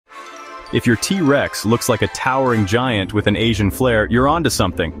If your T-Rex looks like a towering giant with an Asian flair, you're onto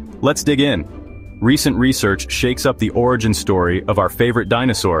something. Let's dig in. Recent research shakes up the origin story of our favorite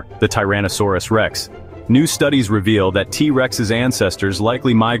dinosaur, the Tyrannosaurus rex. New studies reveal that T-Rex's ancestors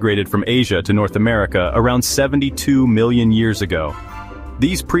likely migrated from Asia to North America around 72 million years ago.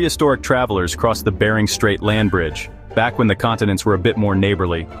 These prehistoric travelers crossed the Bering Strait land bridge, back when the continents were a bit more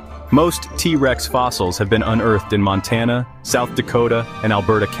neighborly. Most T-Rex fossils have been unearthed in Montana, South Dakota, and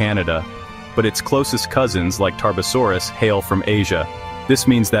Alberta, Canada, but its closest cousins, like Tarbosaurus, hail from Asia. This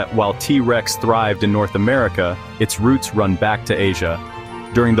means that while T-Rex thrived in North America, its roots run back to Asia.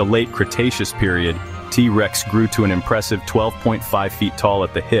 During the late Cretaceous period, T-Rex grew to an impressive 12.5 feet tall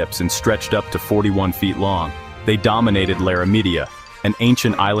at the hips and stretched up to 41 feet long. They dominated Laramidia, an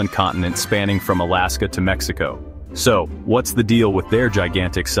ancient island continent spanning from Alaska to Mexico. So, what's the deal with their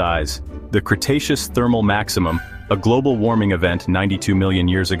gigantic size? The Cretaceous thermal maximum, a global warming event 92 million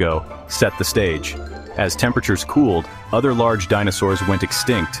years ago, set the stage. As temperatures cooled, other large dinosaurs went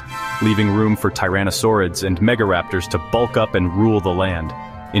extinct, leaving room for tyrannosaurids and megaraptors to bulk up and rule the land.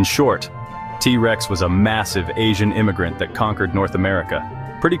 In short, T-Rex was a massive Asian immigrant that conquered North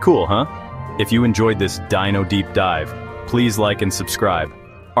America. Pretty cool, huh? If you enjoyed this dino deep dive, please like and subscribe.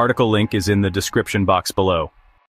 Article link is in the description box below.